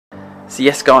So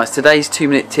yes guys, today's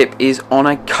 2-minute tip is on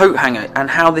a coat hanger and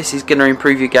how this is going to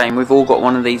improve your game. We've all got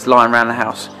one of these lying around the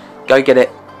house. Go get it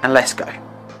and let's go.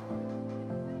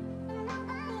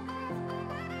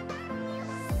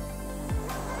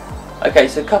 Okay,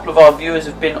 so a couple of our viewers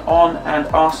have been on and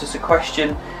asked us a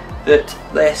question that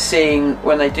they're seeing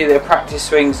when they do their practice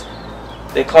swings,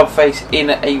 their club face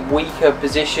in a weaker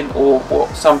position, or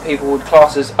what some people would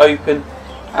class as open,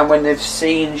 and when they've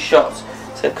seen shots.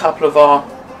 So a couple of our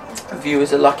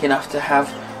viewers are lucky enough to have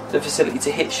the facility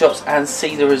to hit shots and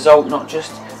see the result, not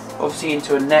just obviously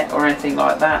into a net or anything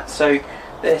like that. So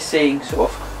they're seeing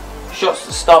sort of shots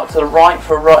that start to the right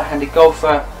for a right-handed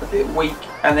golfer, a bit weak,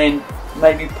 and then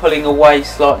maybe pulling away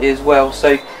slightly as well.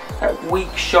 So that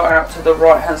weak shot out to the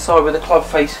right hand side with the club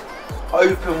face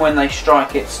open when they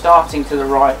strike it, starting to the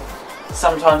right,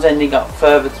 sometimes ending up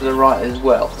further to the right as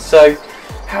well. So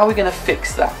how are we going to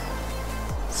fix that?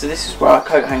 So this is where our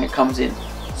coat hanger comes in.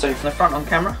 So from the front on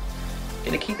camera,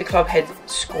 going to keep the club head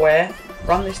square,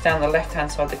 run this down the left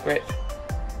hand side of the grip,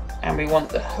 and we want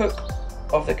the hook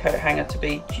of the coat hanger to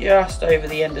be just over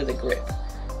the end of the grip.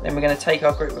 Then we're going to take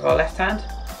our grip with our left hand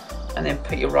and then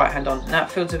put your right hand on. Now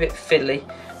it feels a bit fiddly,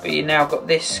 but you've now got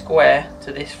this square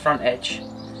to this front edge.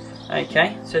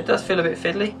 Okay, so it does feel a bit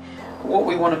fiddly. What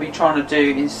we want to be trying to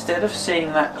do, instead of seeing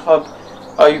that club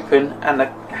open and the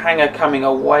hanger coming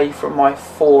away from my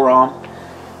forearm,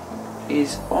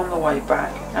 is on the way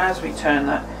back, as we turn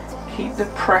that, keep the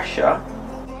pressure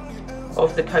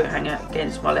of the coat hanger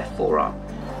against my left forearm.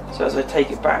 So as I take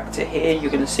it back to here,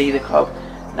 you're going to see the club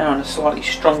now in a slightly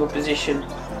stronger position,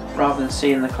 rather than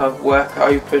seeing the club work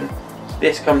open.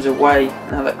 This comes away,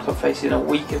 now that club face is in a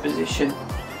weaker position.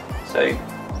 So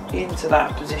into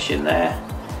that position there,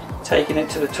 taking it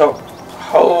to the top,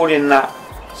 holding that,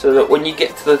 so that when you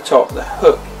get to the top, the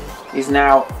hook is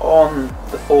now on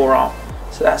the forearm.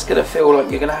 So that's going to feel like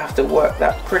you're going to have to work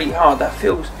that pretty hard. That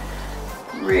feels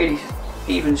really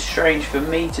even strange for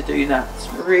me to do that. It's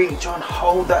really try and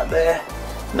hold that there.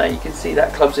 Now you can see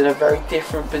that club's in a very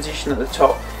different position at the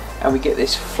top, and we get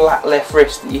this flat left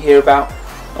wrist that you hear about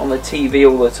on the TV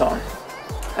all the time.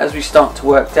 As we start to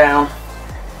work down,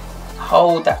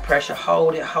 hold that pressure,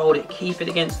 hold it, keep it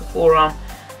against the forearm.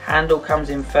 Handle comes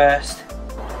in first.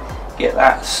 Get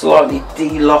that slightly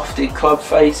de-lofted club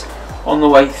face on the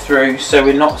way through, so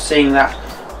we're not seeing that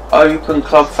open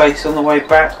club face on the way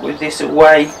back. With this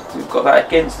away, we've got that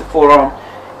against the forearm.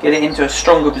 Get it into a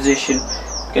stronger position.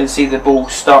 You're going to see the ball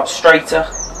start straighter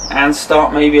and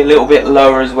start maybe a little bit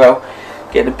lower as well,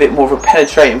 getting a bit more of a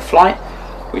penetrating flight,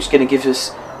 which is going to give us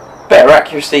better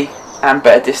accuracy and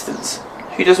better distance.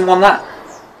 Who doesn't want that?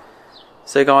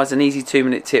 So guys, an easy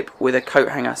 2-minute tip with a coat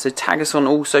hanger. So tag us on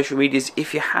all social medias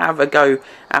if you have a go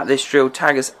at this drill.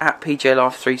 Tag us at PJ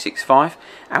Life 365,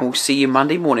 and we'll see you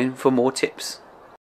Monday morning for more tips.